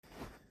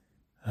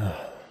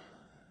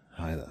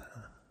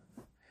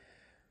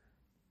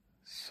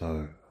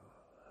So,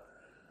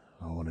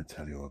 I want to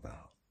tell you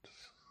about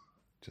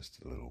just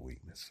a little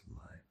weakness of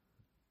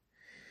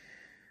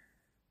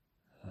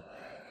mine.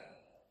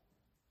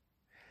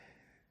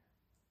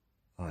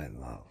 I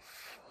love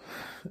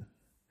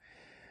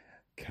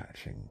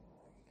catching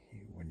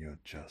you when you're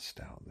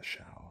just out of the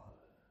shower.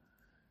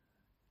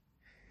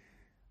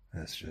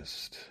 There's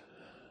just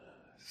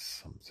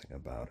something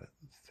about it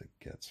that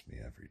gets me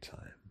every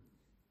time.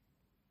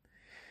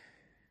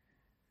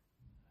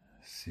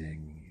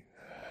 Seeing you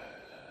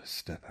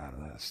step out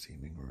of that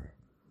steaming room,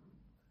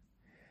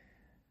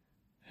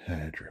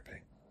 hair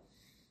dripping,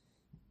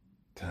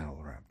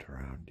 towel wrapped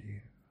around you,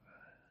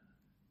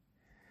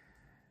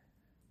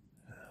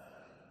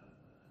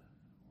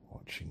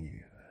 watching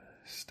you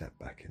step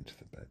back into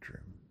the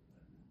bedroom,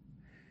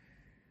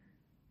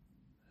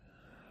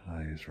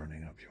 eyes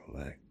running up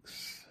your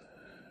legs,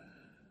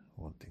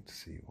 wanting to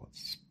see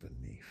what's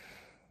beneath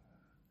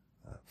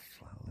that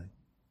flouling.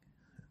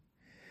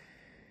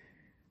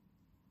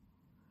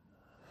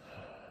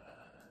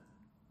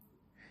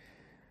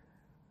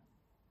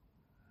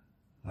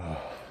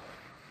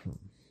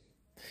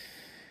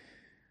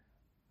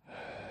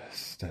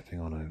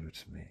 Stepping on over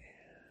to me,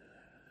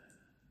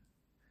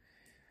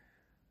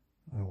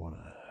 I want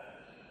to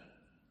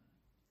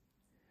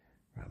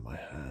wrap my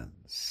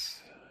hands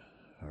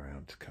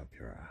around to cup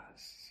your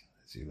ass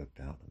as you look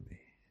down at me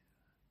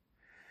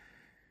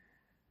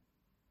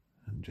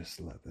and just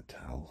let the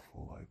towel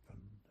fall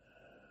open.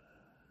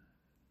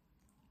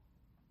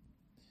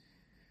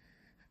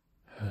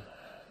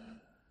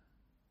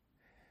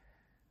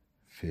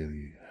 Feel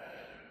you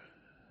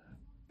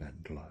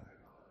bend low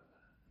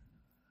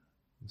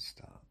and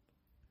start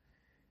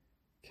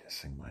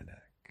kissing my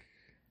neck.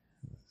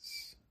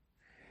 It's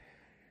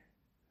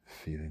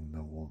feeling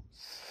the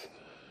warmth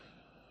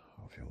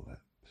of your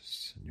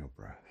lips and your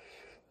breath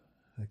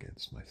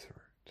against my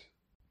throat.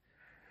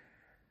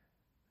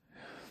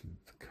 And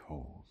the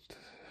cold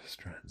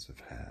strands of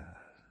hair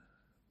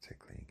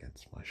tickling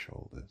against my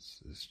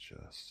shoulders is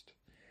just,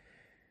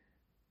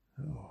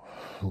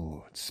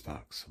 it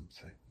sparks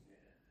something.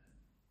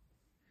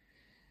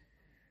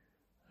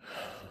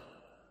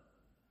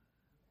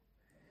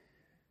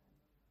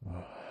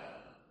 I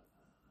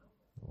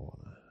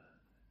want to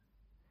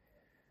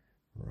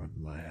run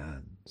my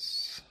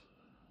hands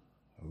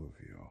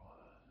over your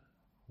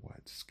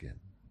wet skin,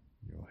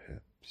 your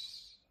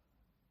hips,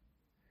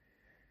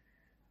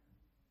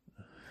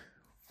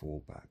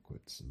 fall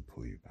backwards and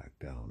pull you back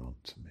down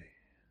onto me.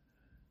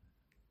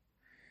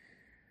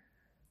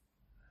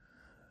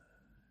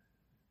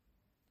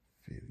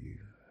 Feel you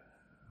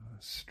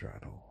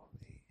straddle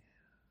me,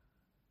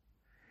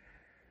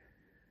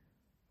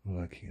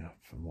 looking up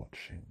and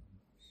watching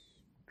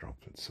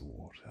droplets of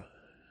water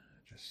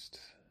just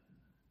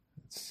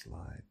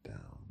slide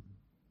down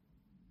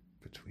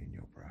between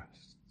your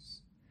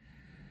breasts.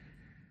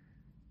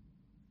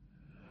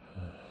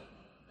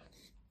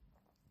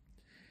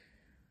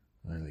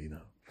 I lean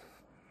up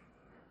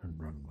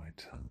and run my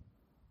tongue,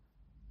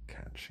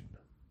 catching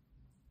them.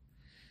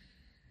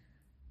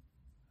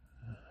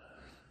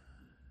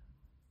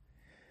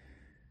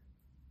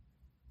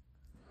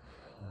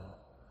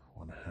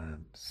 One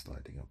hand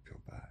sliding up your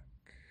back,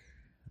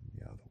 and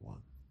the other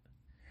one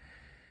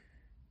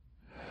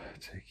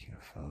taking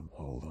a firm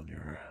hold on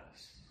your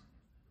ass.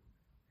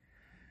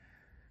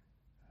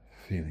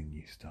 Feeling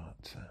you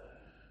start to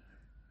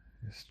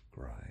just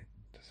grind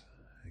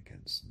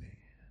against me.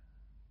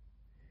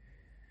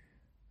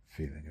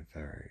 Feeling a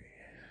very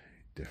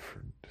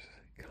different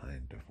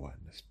kind of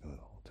wetness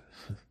build.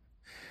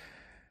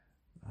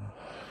 Oh,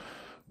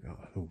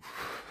 God. Oof.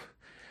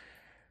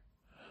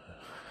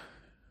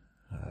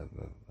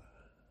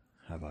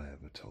 Have I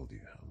ever told you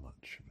how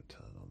much of a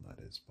turn on that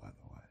is, by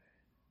the way?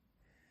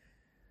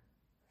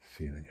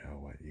 Feeling how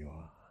wet you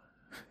are.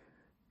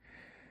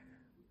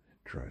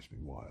 It drives me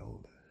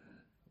wild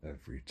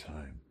every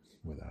time,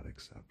 without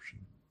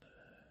exception.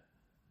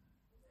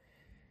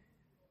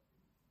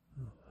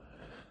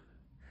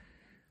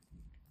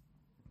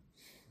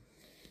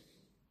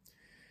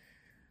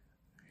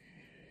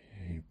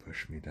 You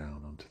push me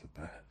down onto the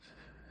bed.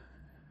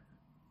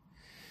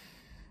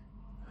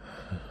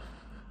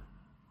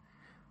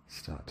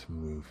 Start to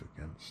move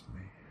against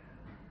me.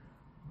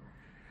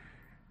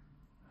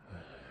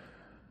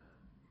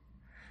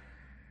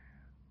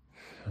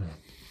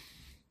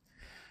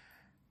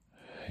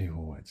 Your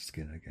wet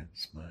skin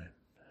against mine.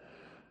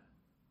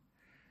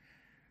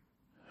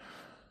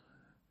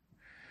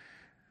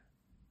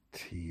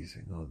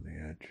 Teasing on the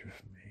edge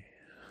of me,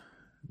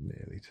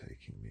 nearly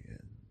taking me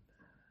in.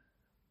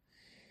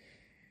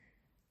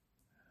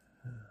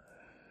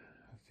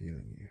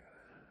 Feeling you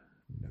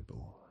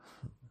nibble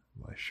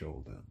my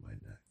shoulder, my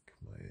neck,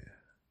 my ear,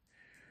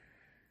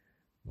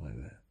 my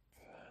lip.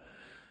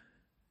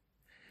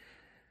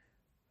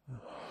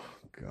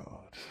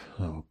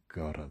 Oh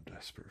God, I'm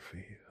desperate for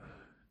you.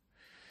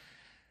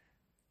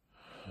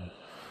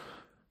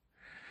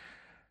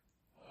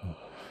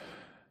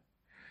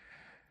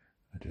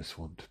 I just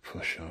want to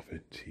push up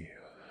into you.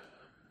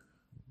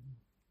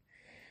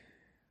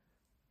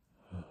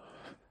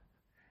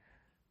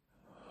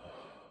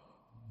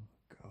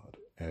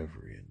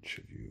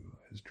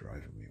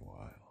 driving me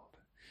wild.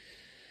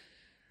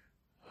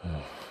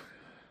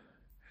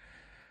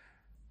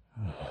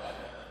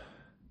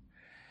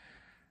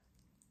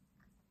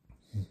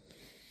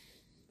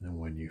 And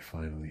when you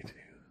finally do,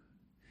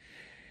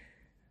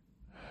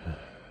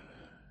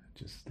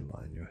 just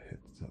line your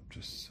hips up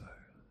just so,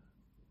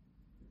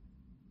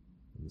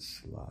 and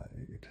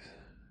slide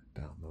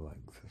down the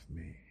length of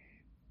me,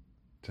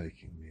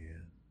 taking me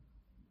in.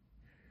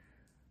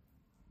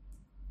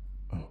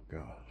 Oh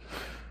God.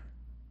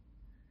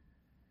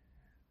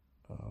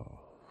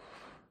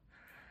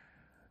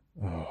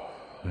 Oh,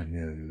 I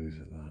nearly lose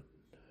it then.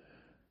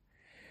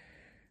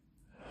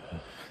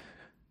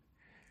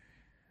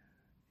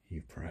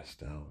 You press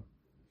down,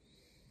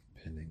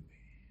 pinning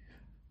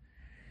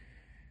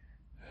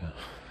me.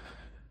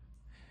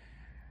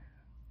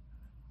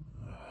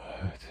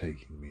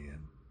 Taking me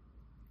in.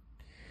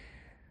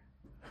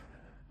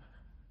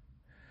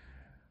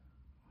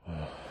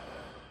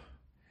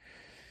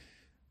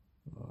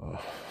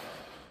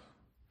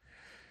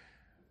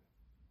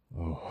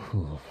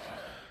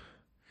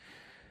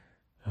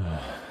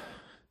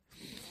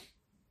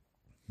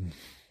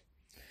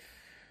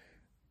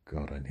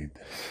 God, I need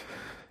this.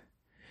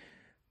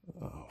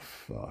 Oh,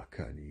 fuck,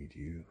 I need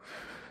you.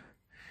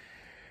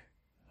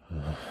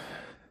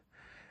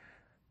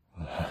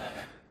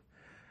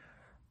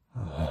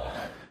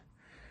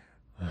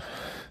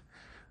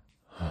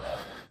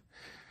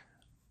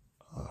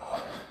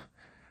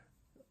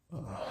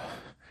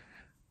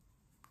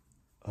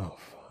 Oh,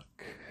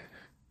 fuck.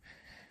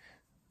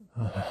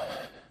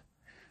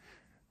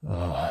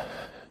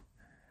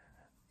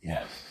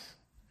 Yes.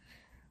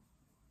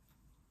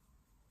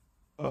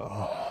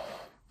 Oh,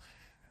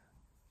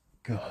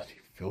 God,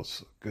 you feel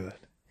so good.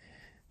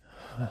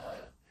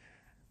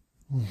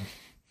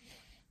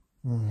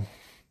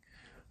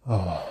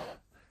 Oh,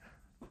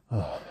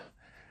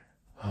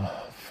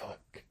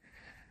 fuck.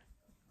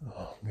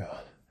 Oh,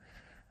 God.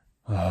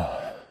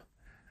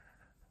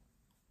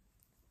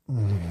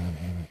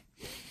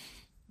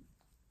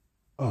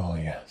 Oh,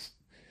 yes.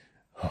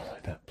 Oh,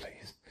 like that,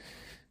 please.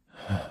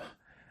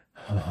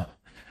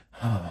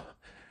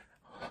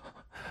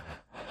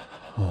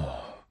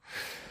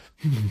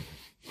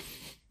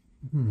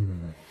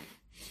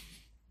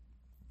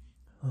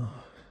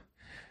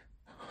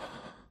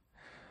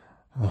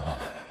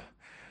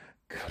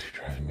 God, you're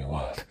driving me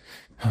wild.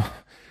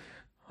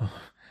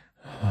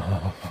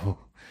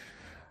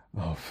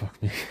 Oh,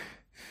 fuck me.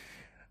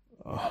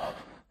 Oh.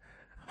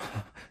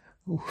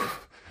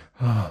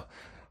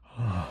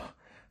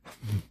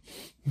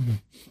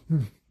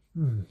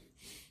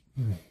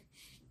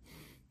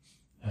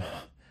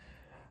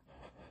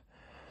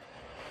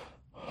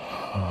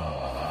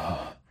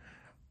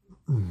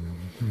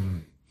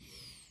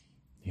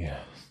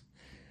 Yes.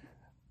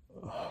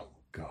 Oh,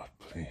 God,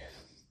 please.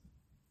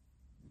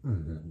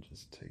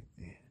 Just take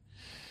me.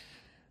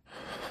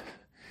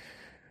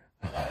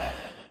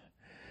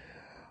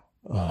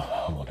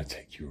 I want to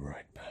take you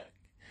right back.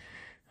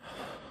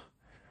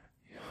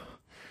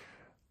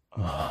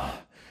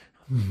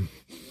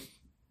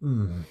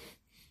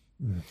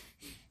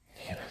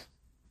 Yes.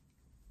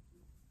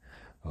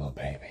 Oh,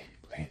 baby,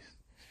 please.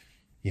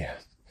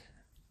 Yes.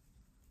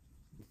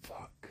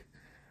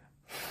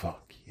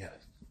 Fuck,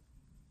 yes.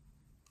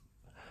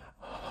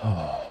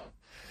 Oh.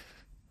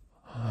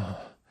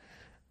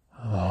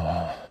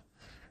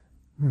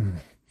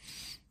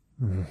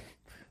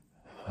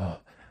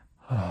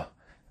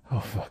 Oh,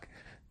 fuck.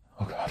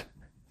 Oh, God.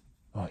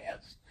 Oh,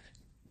 yes.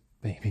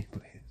 Baby,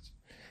 please.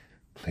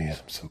 Please,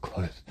 I'm so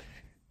close.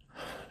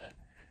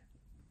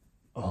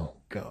 Oh,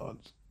 God.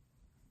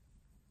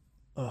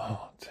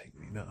 Oh, take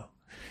me now.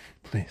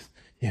 Please.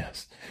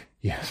 Yes.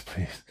 Yes,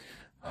 please.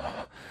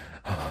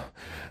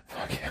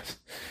 Fuck, yes.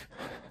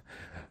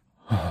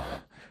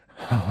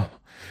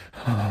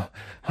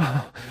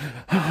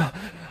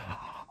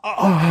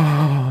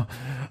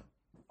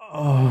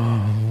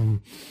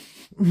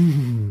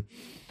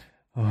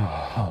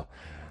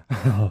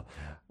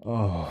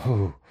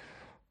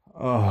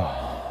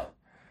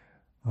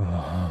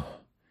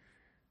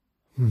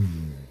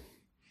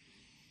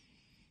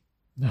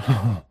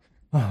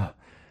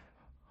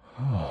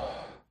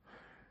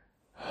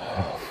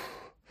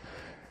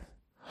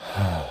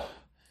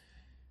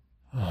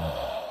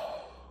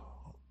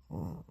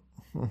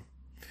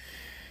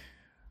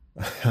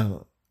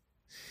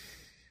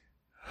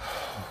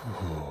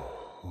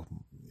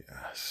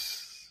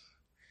 Yes.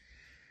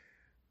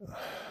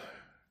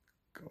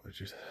 God,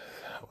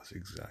 that was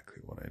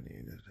exactly what I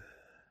needed.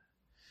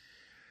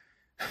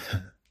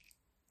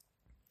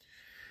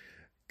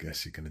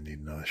 Guess you're gonna need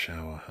another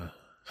shower, huh?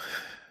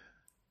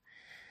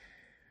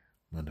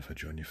 Mind if I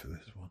join you for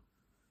this one?